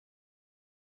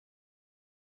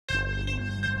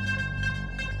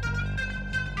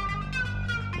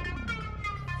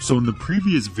So in the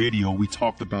previous video, we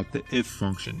talked about the if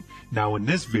function. Now in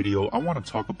this video, I want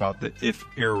to talk about the if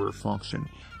error function.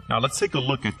 Now let's take a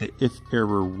look at the if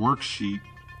error worksheet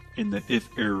in the if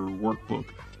error workbook.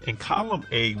 In column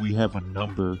A, we have a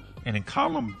number, and in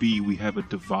column B, we have a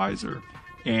divisor.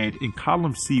 And in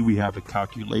column C, we have a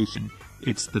calculation.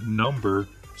 It's the number,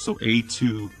 so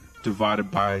A2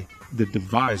 divided by the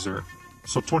divisor.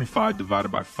 So 25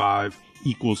 divided by 5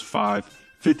 equals 5.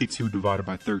 52 divided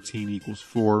by 13 equals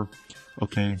 4,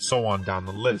 okay, and so on down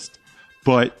the list.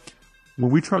 But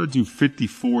when we try to do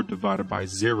 54 divided by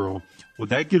 0, well,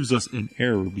 that gives us an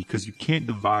error because you can't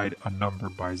divide a number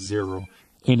by 0.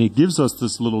 And it gives us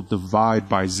this little divide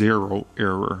by 0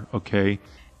 error, okay?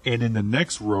 And in the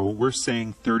next row, we're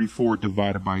saying 34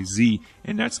 divided by Z,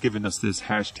 and that's giving us this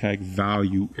hashtag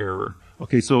value error.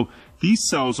 Okay, so these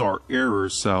cells are error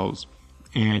cells,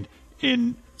 and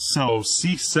in cell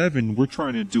C7, we're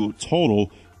trying to do a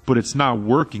total, but it's not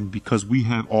working because we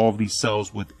have all of these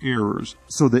cells with errors.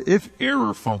 So the if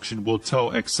error function will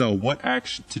tell Excel what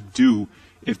action to do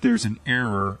if there's an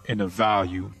error in a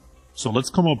value. So let's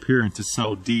come up here into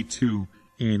cell D2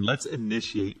 and let's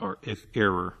initiate our if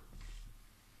error.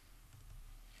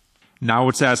 Now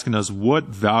it's asking us what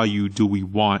value do we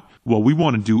want? Well, we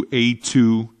want to do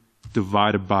A2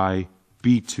 divided by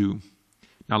B2.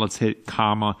 Now let's hit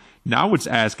comma. Now it's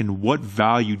asking what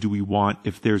value do we want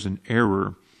if there's an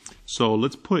error. So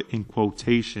let's put in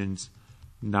quotations,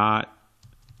 not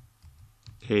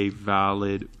a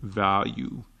valid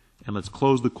value. And let's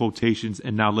close the quotations.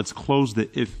 And now let's close the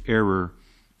if error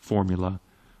formula.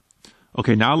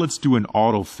 Okay, now let's do an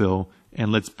autofill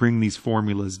and let's bring these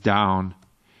formulas down.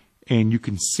 And you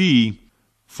can see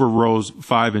for rows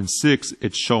 5 and 6,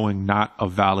 it's showing not a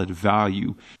valid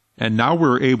value. And now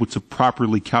we're able to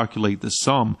properly calculate the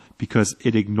sum because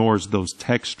it ignores those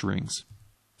text strings.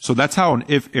 So that's how an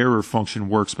if error function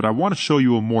works, but I want to show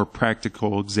you a more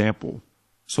practical example.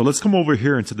 So let's come over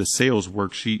here into the sales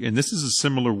worksheet, and this is a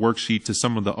similar worksheet to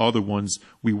some of the other ones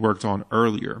we worked on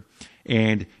earlier.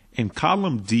 And in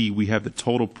column D, we have the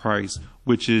total price,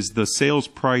 which is the sales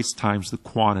price times the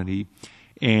quantity.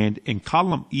 And in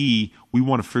column E, we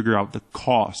want to figure out the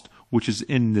cost, which is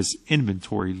in this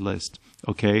inventory list.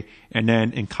 Okay, and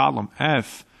then in column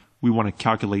F, we want to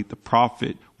calculate the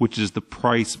profit, which is the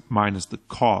price minus the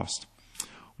cost.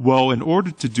 Well, in order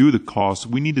to do the cost,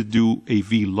 we need to do a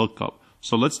VLOOKUP.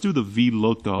 So let's do the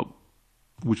VLOOKUP,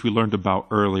 which we learned about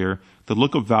earlier. The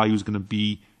lookup value is going to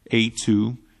be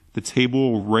A2. The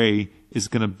table array is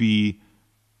going to be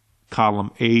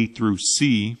column A through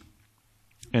C.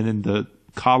 And then the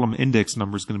column index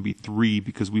number is going to be 3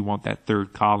 because we want that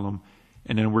third column.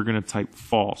 And then we're going to type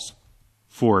false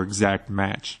for exact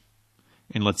match.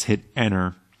 And let's hit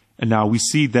enter. And now we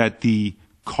see that the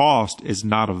cost is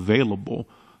not available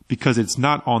because it's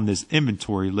not on this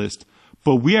inventory list.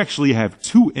 But we actually have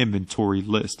 2 inventory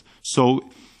lists. So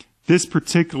this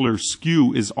particular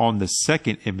SKU is on the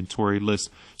second inventory list.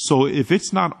 So if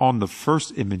it's not on the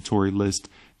first inventory list,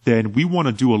 then we want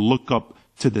to do a lookup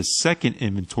to the second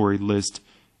inventory list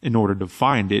in order to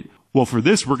find it. Well, for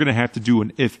this, we're going to have to do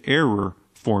an if error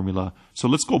formula. So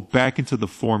let's go back into the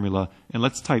formula and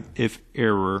let's type if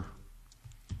error.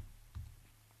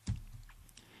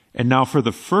 And now for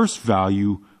the first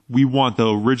value, we want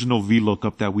the original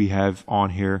VLOOKUP that we have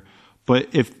on here. But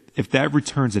if that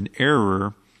returns an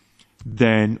error,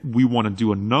 then we want to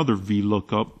do another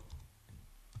VLOOKUP.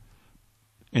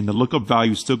 And the lookup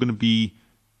value is still going to be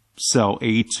cell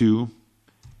A2.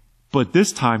 But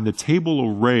this time the table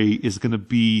array is going to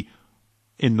be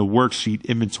in the worksheet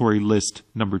inventory list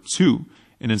number 2,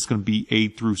 and it's going to be A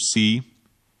through C,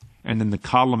 and then the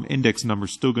column index number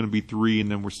is still going to be 3,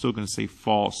 and then we're still going to say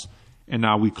false. And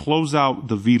now we close out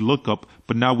the VLOOKUP,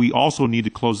 but now we also need to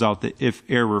close out the if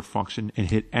error function and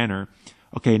hit enter.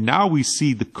 Okay, now we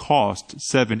see the cost,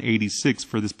 $7.86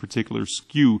 for this particular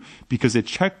SKU because it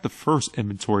checked the first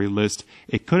inventory list.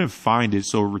 It couldn't find it,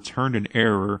 so it returned an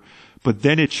error. But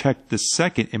then it checked the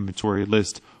second inventory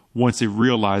list once it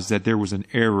realized that there was an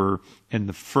error in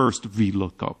the first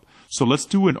VLOOKUP. So let's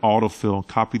do an autofill and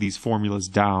copy these formulas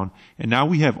down. And now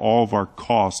we have all of our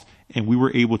costs, and we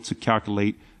were able to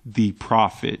calculate the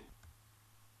profit.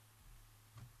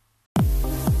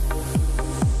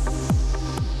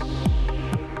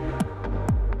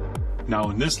 Now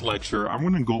in this lecture, I'm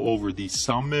going to go over the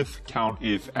sum if, count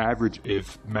if, average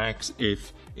if, max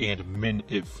if, and min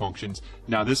if functions.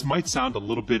 Now this might sound a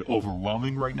little bit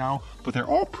overwhelming right now, but they're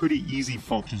all pretty easy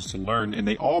functions to learn and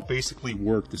they all basically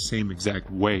work the same exact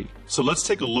way. So let's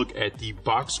take a look at the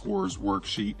box scores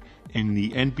worksheet in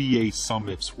the NBA sum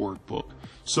ifs workbook.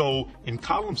 So in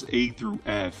columns A through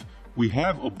F, we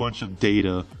have a bunch of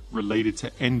data related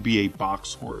to NBA box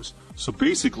scores. So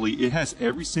basically, it has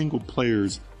every single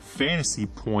player's fantasy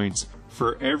points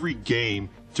for every game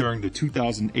during the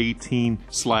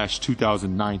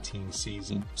 2018/2019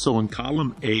 season. So in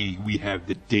column A, we have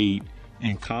the date.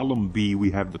 In column B,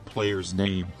 we have the player's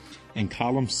name. In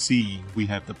column C, we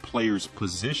have the player's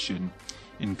position.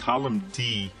 In column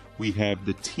D, we have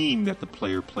the team that the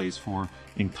player plays for.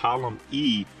 In column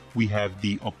E, we have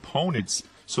the opponents,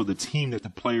 so the team that the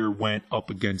player went up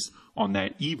against on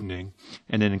that evening.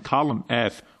 And then in column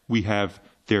F, we have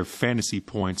their fantasy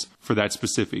points for that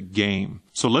specific game.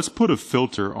 So let's put a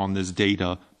filter on this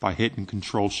data by hitting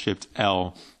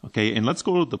Control-Shift-L. Okay, and let's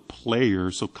go to the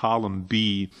player, so column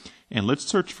B, and let's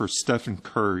search for Stephen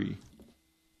Curry.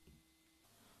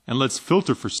 And let's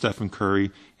filter for Stephen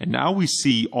Curry, and now we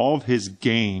see all of his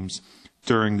games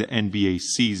during the NBA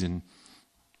season.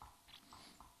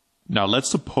 Now let's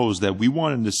suppose that we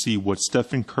wanted to see what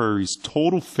Stephen Curry's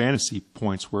total fantasy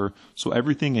points were, so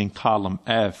everything in column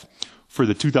F for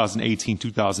the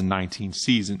 2018-2019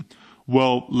 season.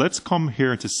 Well, let's come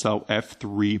here into cell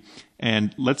F3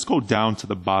 and let's go down to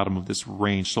the bottom of this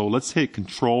range. So let's hit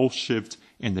Control, Shift,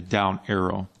 and the down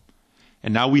arrow.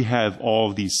 And now we have all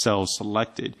of these cells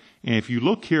selected. And if you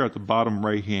look here at the bottom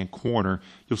right hand corner,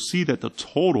 you'll see that the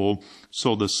total,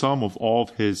 so the sum of all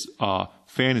of his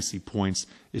fantasy points,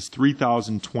 is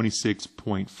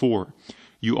 3,026.4.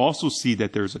 You also see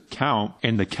that there's a count,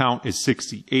 and the count is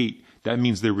 68. That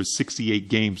means there was 68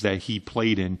 games that he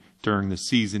played in during the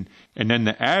season. And then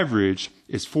the average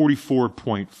is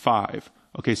 44.5.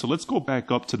 Okay, so let's go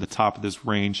back up to the top of this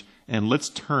range and let's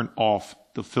turn off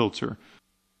the filter.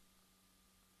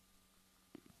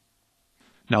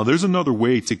 Now, there's another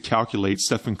way to calculate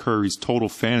Stephen Curry's total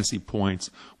fantasy points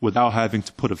without having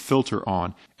to put a filter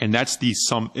on, and that's the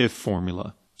sum-if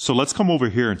formula. So let's come over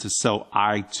here into cell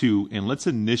I2 and let's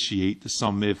initiate the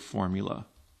sum-if formula.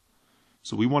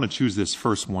 So we want to choose this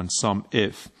first one,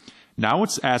 sum-if. Now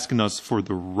it's asking us for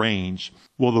the range.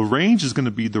 Well, the range is going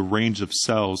to be the range of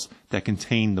cells that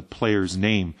contain the player's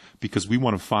name because we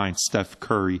want to find Steph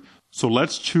Curry. So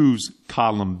let's choose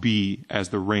column B as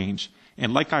the range.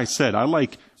 And like I said, I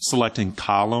like selecting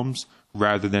columns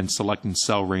rather than selecting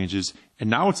cell ranges. And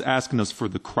now it's asking us for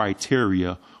the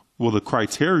criteria. Well, the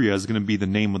criteria is going to be the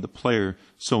name of the player.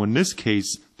 So in this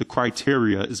case, the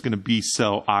criteria is going to be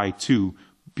cell I2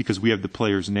 because we have the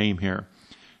player's name here.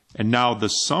 And now the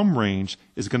sum range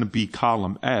is going to be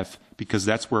column F because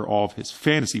that's where all of his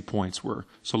fantasy points were.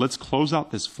 So let's close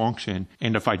out this function.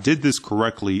 And if I did this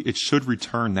correctly, it should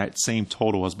return that same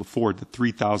total as before, the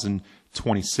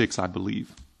 3,026, I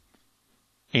believe.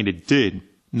 And it did.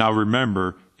 Now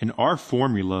remember, in our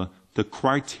formula, the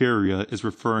criteria is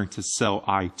referring to cell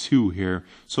I2 here.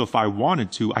 So if I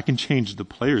wanted to, I can change the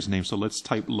player's name. So let's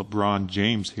type LeBron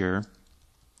James here.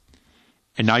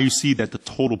 And now you see that the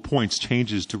total points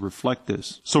changes to reflect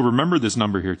this. So remember this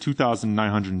number here,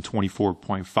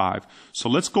 2,924.5. So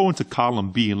let's go into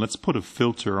column B and let's put a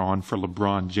filter on for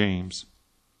LeBron James,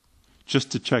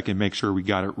 just to check and make sure we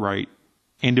got it right.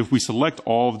 And if we select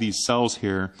all of these cells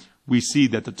here, we see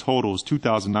that the total is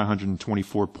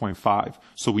 2,924.5.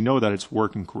 So we know that it's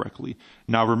working correctly.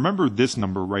 Now remember this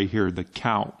number right here, the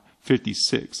count,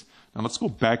 56. Now let's go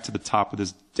back to the top of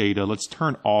this data. Let's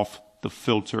turn off the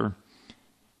filter.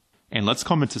 And let's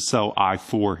come into cell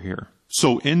I4 here.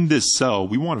 So in this cell,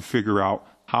 we want to figure out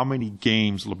how many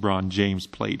games LeBron James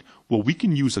played. Well, we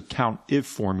can use a count-if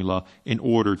formula in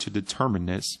order to determine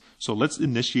this. So let's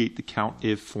initiate the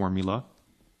count-if formula.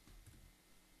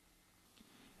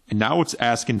 And now it's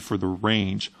asking for the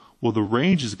range. Well, the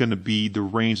range is going to be the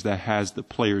range that has the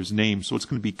player's name. So it's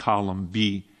going to be column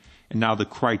B. And now the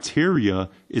criteria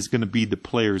is going to be the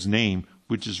player's name,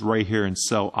 which is right here in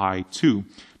cell I2.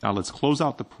 Now let's close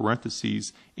out the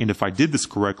parentheses, and if I did this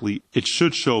correctly, it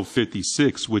should show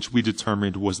 56, which we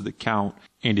determined was the count,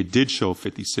 and it did show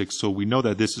 56, so we know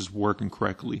that this is working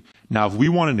correctly. Now if we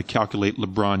wanted to calculate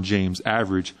LeBron James'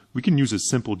 average, we can use a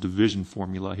simple division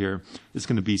formula here. It's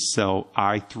going to be cell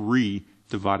I3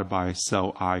 divided by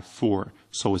cell I4.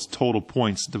 So his total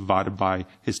points divided by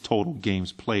his total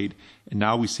games played. And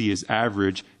now we see his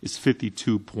average is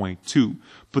 52.2.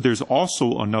 But there's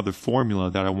also another formula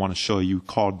that I want to show you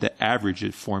called the average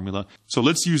if formula. So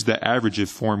let's use the average if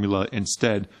formula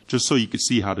instead, just so you can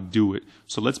see how to do it.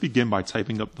 So let's begin by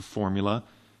typing up the formula.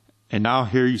 And now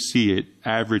here you see it,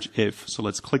 average if. So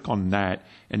let's click on that.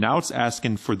 And now it's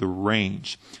asking for the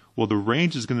range. Well, the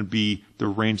range is going to be the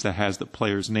range that has the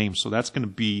player's name. So that's going to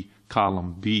be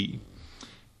column B.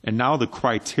 And now the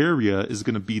criteria is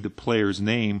going to be the player's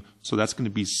name. So that's going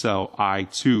to be cell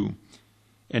I2.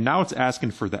 And now it's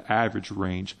asking for the average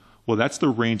range. Well, that's the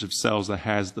range of cells that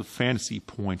has the fantasy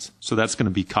points. So that's going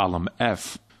to be column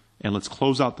F. And let's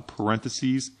close out the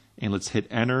parentheses and let's hit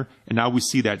enter. And now we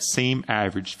see that same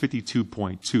average,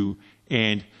 52.2.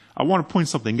 And I want to point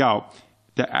something out.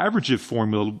 The average if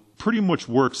formula pretty much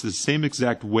works the same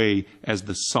exact way as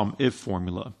the sum if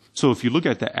formula. So if you look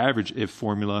at the average if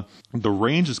formula, the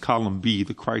range is column B,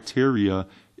 the criteria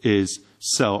is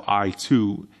cell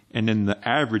I2, and then the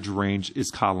average range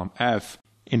is column F.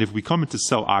 And if we come into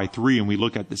cell I3 and we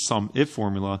look at the sum if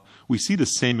formula, we see the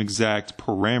same exact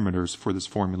parameters for this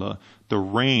formula. The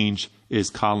range is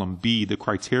column B, the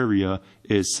criteria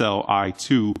is cell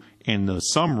I2, and the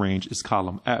sum range is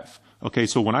column F. Okay,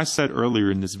 so when I said earlier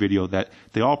in this video that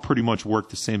they all pretty much work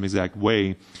the same exact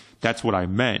way, that's what I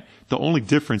meant. The only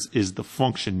difference is the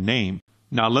function name.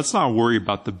 Now, let's not worry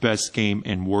about the best game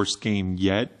and worst game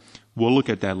yet. We'll look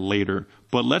at that later.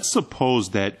 But let's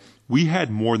suppose that we had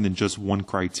more than just one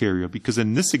criteria, because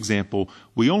in this example,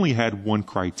 we only had one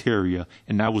criteria,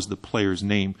 and that was the player's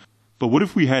name. But what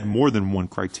if we had more than one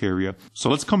criteria?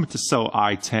 So let's come into cell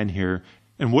I10 here.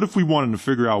 And what if we wanted to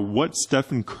figure out what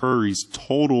Stephen Curry's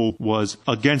total was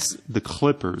against the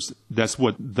Clippers? That's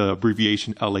what the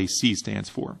abbreviation LAC stands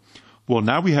for. Well,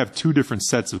 now we have two different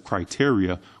sets of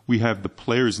criteria. We have the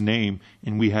player's name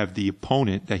and we have the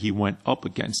opponent that he went up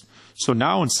against. So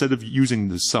now instead of using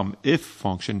the sum if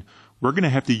function, we're going to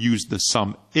have to use the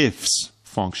sum ifs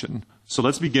function. So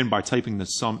let's begin by typing the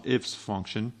sum ifs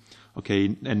function.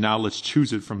 Okay, and now let's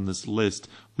choose it from this list.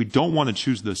 We don't want to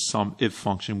choose the sum if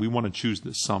function. We want to choose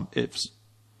the sum ifs.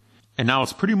 And now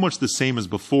it's pretty much the same as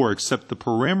before, except the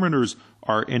parameters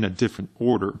are in a different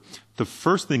order. The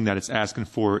first thing that it's asking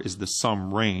for is the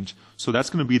sum range. So that's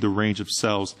going to be the range of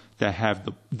cells that have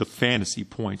the fantasy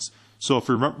points. So if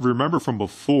you remember from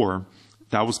before,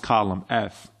 that was column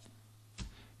F.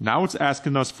 Now it's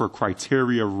asking us for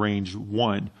criteria range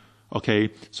 1. Okay,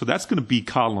 so that's going to be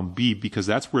column B because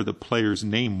that's where the player's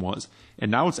name was.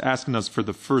 And now it's asking us for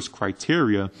the first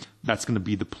criteria, that's going to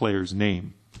be the player's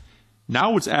name.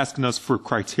 Now it's asking us for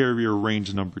criteria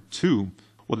range number 2.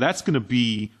 Well, that's going to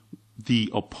be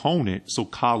the opponent, so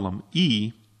column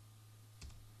E.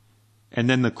 And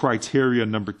then the criteria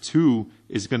number 2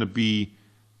 is going to be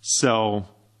cell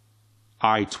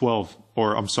I12,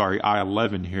 or I'm sorry,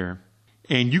 I11 here.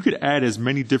 And you could add as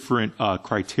many different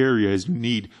criteria as you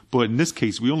need, but in this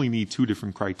case, we only need 2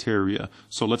 different criteria.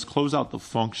 So let's close out the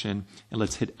function and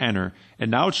let's hit enter. And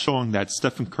now it's showing that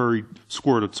Stephen Curry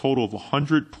scored a total of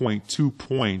 100.2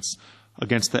 points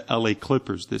against the LA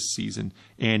Clippers this season.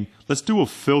 And let's do a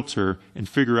filter and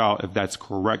figure out if that's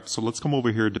correct. So let's come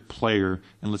over here to player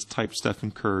and let's type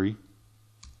Stephen Curry.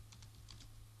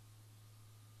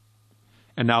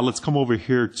 And now let's come over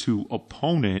here to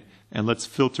opponent and let's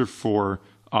filter for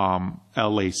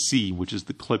LAC, which is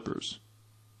the Clippers.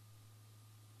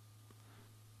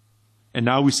 And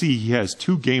now we see he has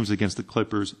 2 games against the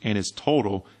Clippers and his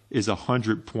total is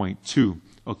 100.2.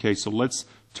 Okay, so let's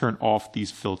turn off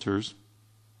these filters.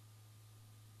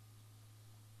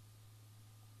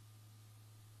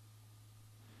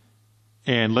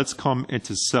 And let's come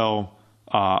into cell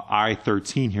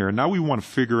I13 here. And now we want to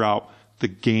figure out the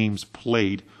games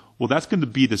played. Well, that's going to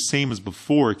be the same as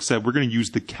before, except we're going to use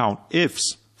the count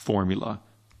ifs formula.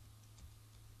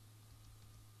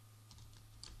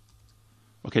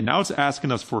 Okay, now it's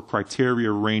asking us for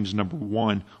criteria range number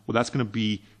 1. Well, that's going to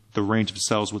be the range of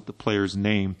cells with the player's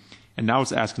name. And now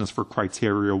it's asking us for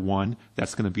criteria 1.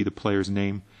 That's going to be the player's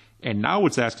name. And now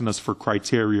it's asking us for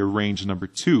criteria range number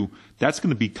 2. That's going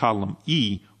to be column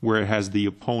E, where it has the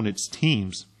opponent's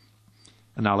teams.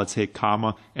 And now let's hit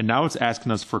comma. And now it's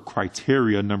asking us for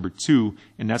criteria number 2,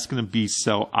 and that's going to be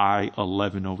cell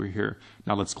I11 over here.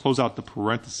 Now let's close out the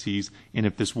parentheses. And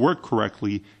if this worked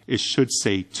correctly, it should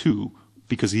say 2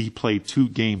 because he played 2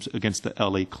 games against the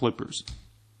LA Clippers.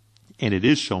 And it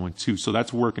is showing 2, so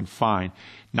that's working fine.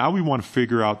 Now we want to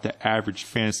figure out the average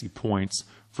fantasy points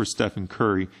for Stephen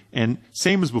Curry. And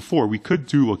same as before, we could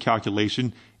do a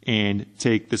calculation and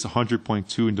take this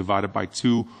 100.2 and divide it by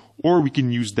 2, or we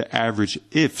can use the average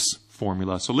ifs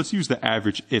formula. So let's use the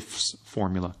average ifs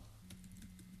formula.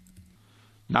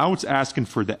 Now it's asking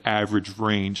for the average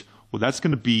range. Well, that's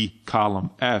going to be column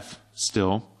F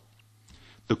still.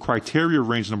 The criteria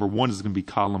range number 1 is going to be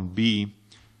column B.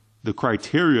 The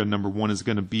criteria number 1 is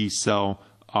going to be cell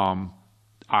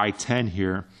I10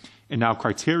 here. And now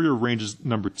criteria range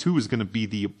number 2 is going to be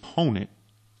the opponent.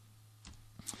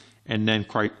 And then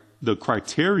the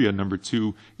criteria number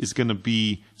 2 is going to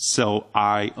be cell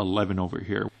I11 over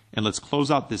here. And let's close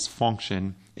out this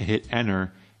function and hit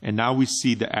enter. And now we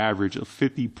see the average of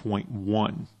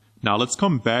 50.1. Now let's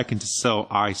come back into cell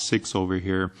I6 over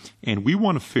here, and we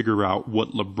want to figure out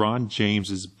what LeBron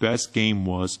James's best game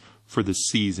was for the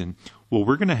season. Well,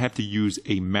 we're going to have to use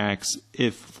a max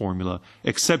if formula,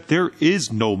 except there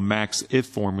is no max if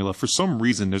formula. For some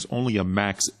reason, there's only a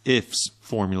max ifs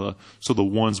formula, so the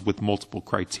ones with multiple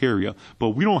criteria. But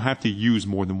we don't have to use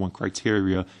more than one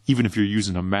criteria, even if you're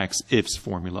using a max ifs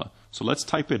formula. So let's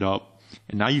type it up,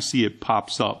 and now you see it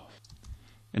pops up.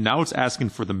 And now it's asking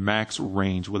for the max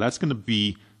range. Well, that's going to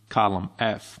be column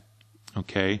F,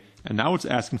 okay? And now it's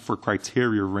asking for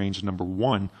criteria range number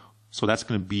 1. So that's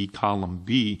going to be column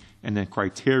B, and then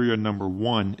criteria number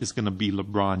 1 is going to be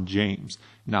LeBron James.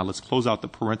 Now let's close out the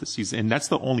parentheses, and that's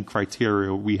the only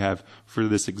criteria we have for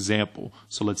this example.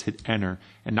 So let's hit enter.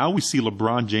 And now we see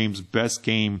LeBron James' best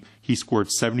game, he scored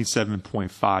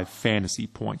 77.5 fantasy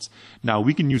points. Now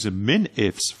we can use a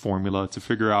min-ifs formula to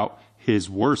figure out his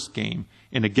worst game.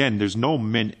 And again, there's no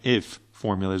min-if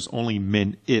formula, there's only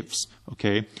min-ifs,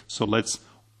 okay? So let's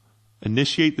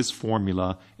initiate this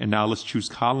formula, and now let's choose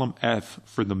column F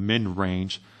for the min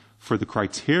range. For the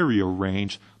criteria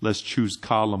range, let's choose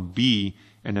column B,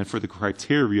 and then for the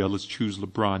criteria, let's choose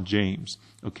LeBron James.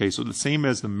 Okay, so the same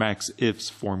as the max ifs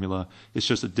formula, it's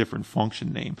just a different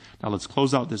function name. Now let's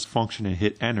close out this function and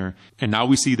hit enter, and now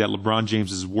we see that LeBron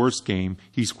James's worst game,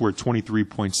 he scored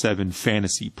 23.7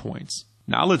 fantasy points.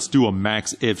 Now let's do a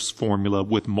max ifs formula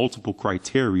with multiple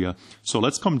criteria. So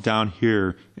let's come down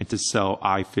here into cell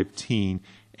I15,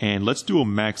 and let's do a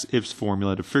max ifs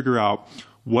formula to figure out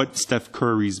what Steph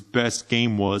Curry's best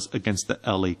game was against the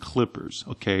LA Clippers,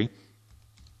 okay?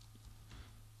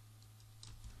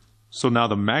 So now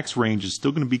the max range is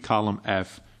still going to be column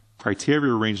F.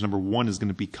 Criteria range number 1 is going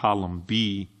to be column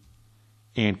B,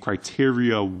 and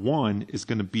criteria 1 is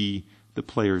going to be the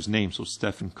player's name, so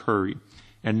Stephen Curry.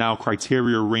 And now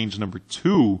criteria range number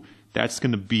 2, that's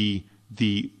going to be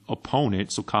the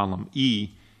opponent, so column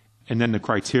E. And then the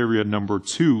criteria number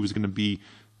 2 is going to be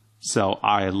cell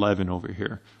I11 over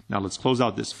here. Now let's close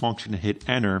out this function and hit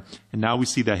enter. And now we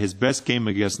see that his best game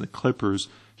against the Clippers,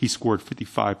 he scored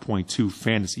 55.2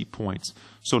 fantasy points.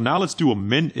 So now let's do a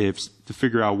min-ifs to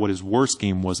figure out what his worst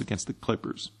game was against the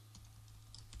Clippers.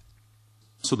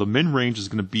 So the min range is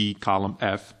going to be column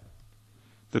F.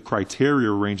 The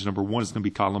criteria range number 1 is going to be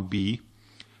column B.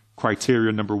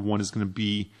 Criteria number 1 is going to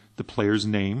be the player's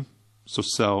name, so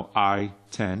cell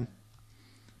I10.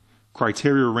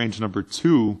 Criteria range number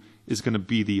 2 is going to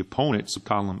be the opponent, so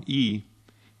column E.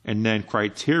 And then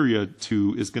criteria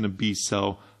 2 is going to be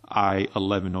cell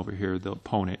I11 over here, the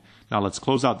opponent. Now let's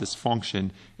close out this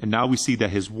function, and now we see that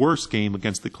his worst game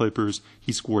against the Clippers,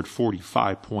 he scored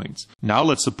 45 points. Now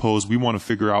let's suppose we want to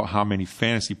figure out how many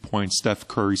fantasy points Steph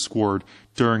Curry scored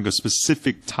during a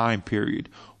specific time period.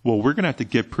 Well, we're going to have to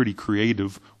get pretty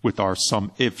creative with our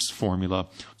sum ifs formula.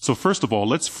 So first of all,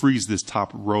 let's freeze this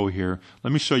top row here.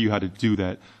 Let me show you how to do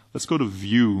that. Let's go to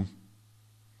View,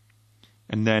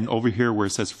 and then over here where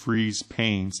it says Freeze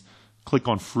Panes, click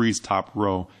on Freeze Top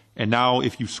Row. And now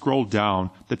if you scroll down,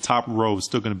 the top row is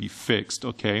still going to be fixed,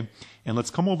 okay? And let's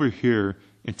come over here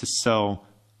into cell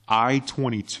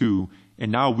I22,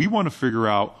 and now we want to figure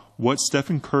out what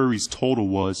Stephen Curry's total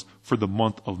was for the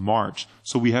month of March.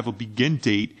 So we have a begin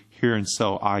date here in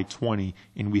cell I20,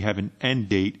 and we have an end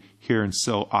date here in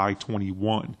cell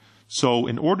I21. So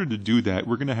in order to do that,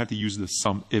 we're going to have to use the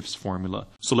sum ifs formula.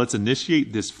 So let's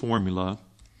initiate this formula,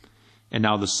 and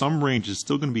now the sum range is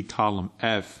still going to be column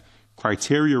F.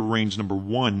 Criteria range number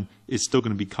 1 is still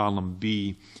going to be column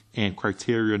B, and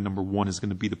criteria number 1 is going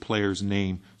to be the player's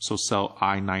name, so cell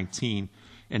I19.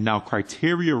 And now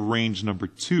criteria range number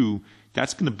 2,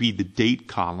 that's going to be the date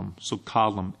column, so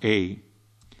column A.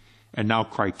 And now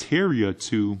criteria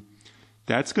 2,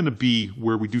 that's going to be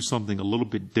where we do something a little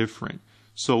bit different.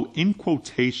 So in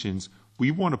quotations,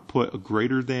 we want to put a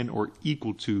greater than or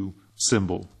equal to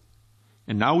symbol.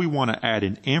 And now we want to add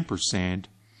an ampersand,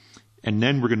 and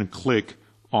then we're going to click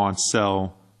on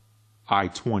cell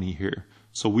I20 here.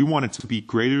 So we want it to be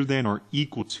greater than or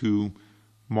equal to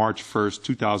March 1st,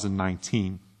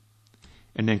 2019.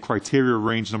 And then criteria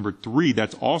range number 3,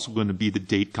 that's also going to be the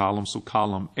date column, so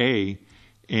column A.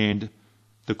 And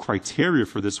the criteria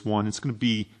for this one, it's going to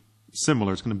be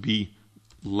similar. It's going to be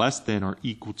less than or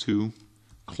equal to,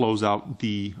 close out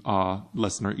the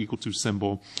less than or equal to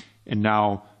symbol. And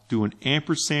now do an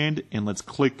ampersand, and let's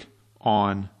click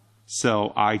on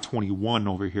cell I21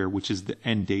 over here, which is the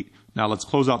end date. Now let's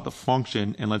close out the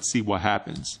function and let's see what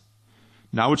happens.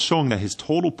 Now it's showing that his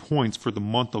total points for the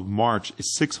month of March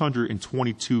is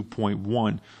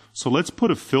 622.1. So let's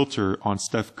put a filter on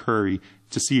Steph Curry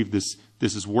to see if this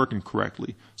is working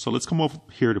correctly. So let's come over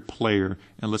here to player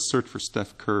and let's search for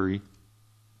Steph Curry.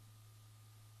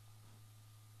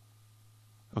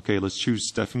 Okay, let's choose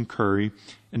Stephen Curry.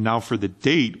 And now for the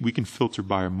date, we can filter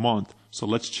by a month. So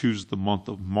let's choose the month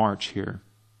of March here.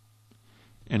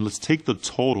 And let's take the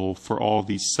total for all of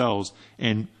these cells,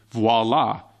 and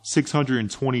voila,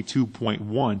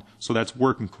 622.1. So that's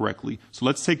working correctly. So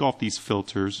let's take off these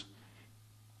filters.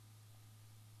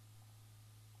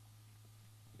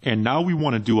 And now we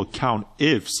want to do a count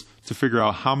ifs to figure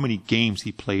out how many games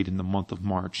he played in the month of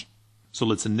March. So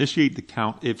let's initiate the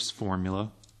count ifs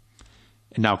formula.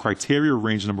 And now criteria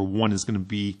range number 1 is going to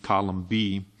be column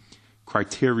B.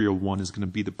 Criteria 1 is going to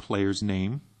be the player's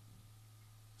name.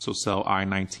 So cell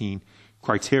I-19.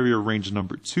 Criteria range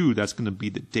number 2, that's going to be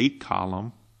the date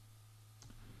column.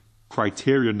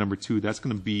 Criteria number 2, that's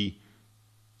going to be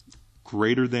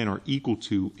greater than or equal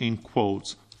to, in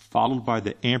quotes, followed by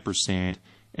the ampersand.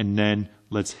 And then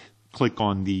let's click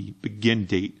on the begin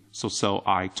date. So cell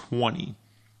I-20.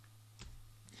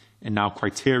 And now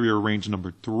criteria range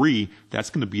number 3, that's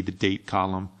going to be the date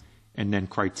column. And then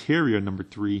criteria number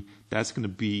 3, that's going to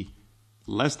be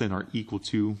less than or equal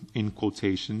to, in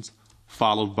quotations,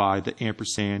 followed by the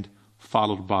ampersand,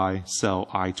 followed by cell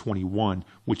I-21,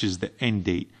 which is the end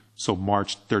date. So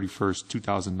March 31st,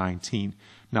 2019.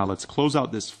 Now let's close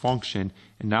out this function.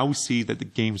 And now we see that the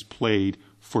games played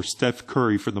for Steph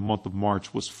Curry for the month of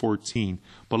March was 14.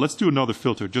 But let's do another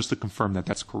filter just to confirm that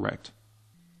that's correct.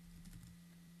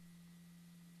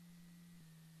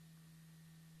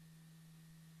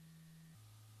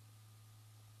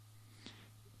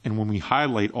 And when we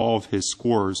highlight all of his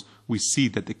scores, we see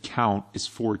that the count is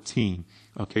 14.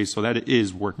 Okay, so that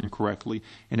is working correctly.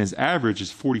 And his average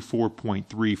is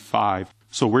 44.35.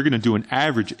 So we're going to do an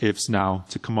average ifs now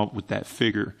to come up with that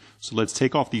figure. So let's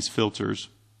take off these filters.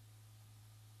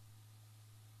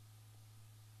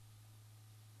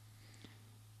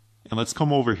 And let's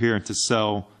come over here into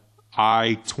cell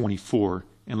I-24.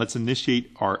 And let's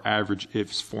initiate our average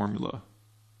ifs formula.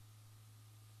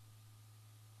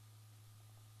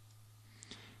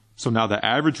 So now the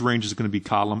average range is going to be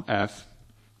column F.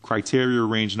 Criteria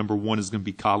range number 1 is going to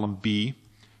be column B.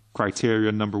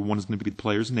 Criteria number 1 is going to be the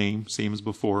player's name, same as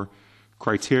before.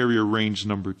 Criteria range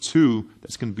number 2,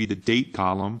 that's going to be the date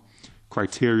column.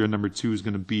 Criteria number 2 is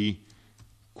going to be,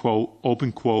 quote,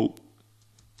 open quote,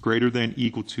 greater than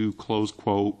equal to, close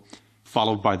quote,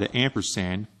 followed by the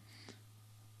ampersand,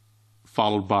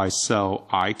 followed by cell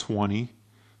I-20.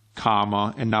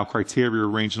 Comma, and now criteria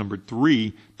range number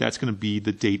 3, that's going to be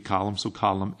the date column, so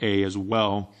column A as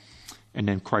well. And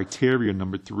then criteria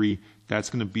number 3, that's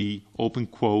going to be open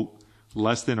quote,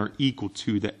 less than or equal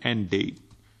to the end date.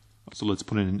 So let's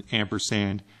put in an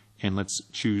ampersand and let's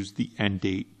choose the end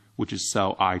date, which is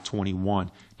cell I-21.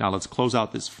 Now let's close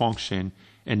out this function,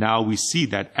 and now we see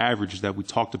that average that we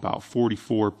talked about,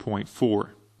 44.4.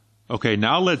 Okay,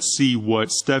 now let's see what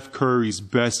Steph Curry's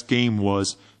best game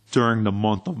was during the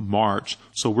month of March.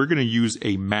 So we're going to use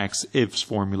a max ifs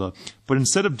formula. But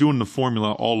instead of doing the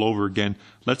formula all over again,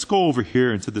 let's go over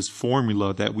here into this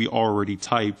formula that we already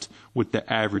typed with the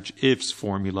average ifs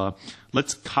formula.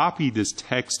 Let's copy this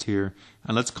text here,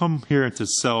 and let's come here into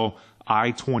cell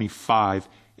I-25,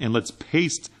 and let's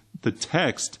paste the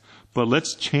text, but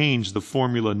let's change the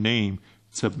formula name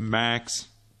to max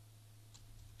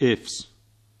ifs.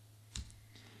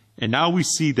 And now we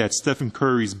see that Stephen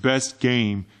Curry's best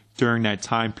game during that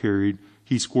time period,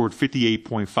 he scored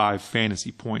 58.5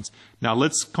 fantasy points. Now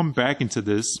let's come back into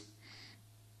this.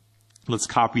 Let's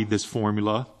copy this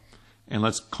formula, and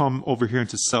let's come over here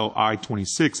into cell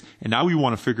I-26. And now we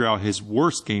want to figure out his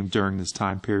worst game during this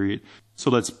time period.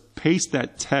 So let's paste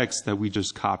that text that we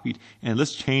just copied, and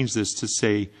let's change this to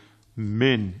say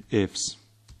min ifs.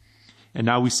 And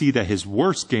now we see that his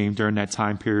worst game during that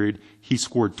time period, he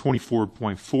scored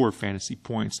 24.4 fantasy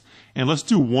points. And let's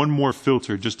do one more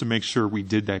filter just to make sure we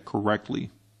did that correctly.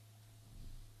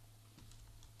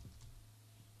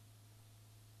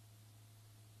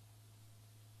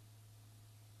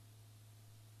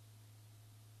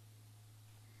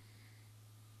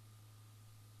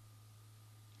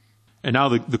 And now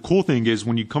the cool thing is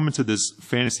when you come into this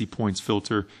fantasy points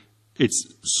filter,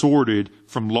 it's sorted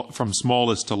from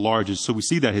smallest to largest. So we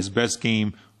see that his best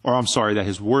game, or I'm sorry, that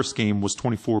his worst game was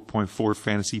 24.4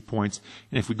 fantasy points.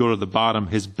 And if we go to the bottom,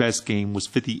 his best game was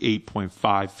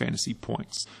 58.5 fantasy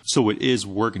points. So it is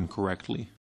working correctly.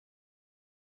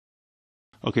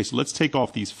 Okay, so let's take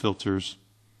off these filters.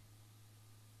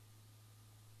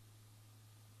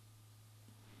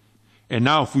 And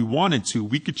now if we wanted to,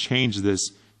 we could change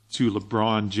this to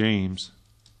LeBron James.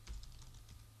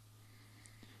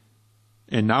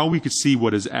 And now we could see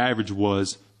what his average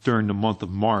was during the month of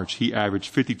March. He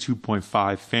averaged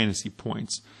 52.5 fantasy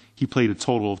points. He played a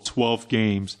total of 12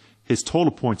 games, his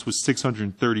total points was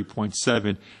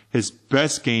 630.7. His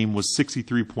best game was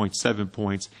 63.7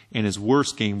 points, and his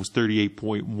worst game was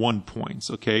 38.1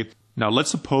 points, okay? Now,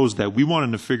 let's suppose that we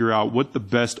wanted to figure out what the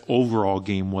best overall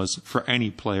game was for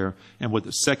any player, and what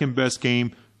the second best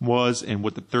game was, and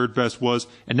what the third best was.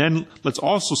 And then let's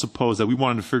also suppose that we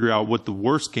wanted to figure out what the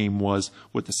worst game was,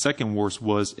 what the second worst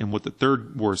was, and what the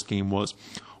third worst game was.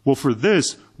 Well, for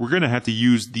this, we're going to have to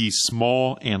use these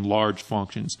small and large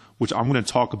functions, which I'm going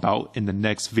to talk about in the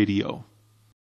next video.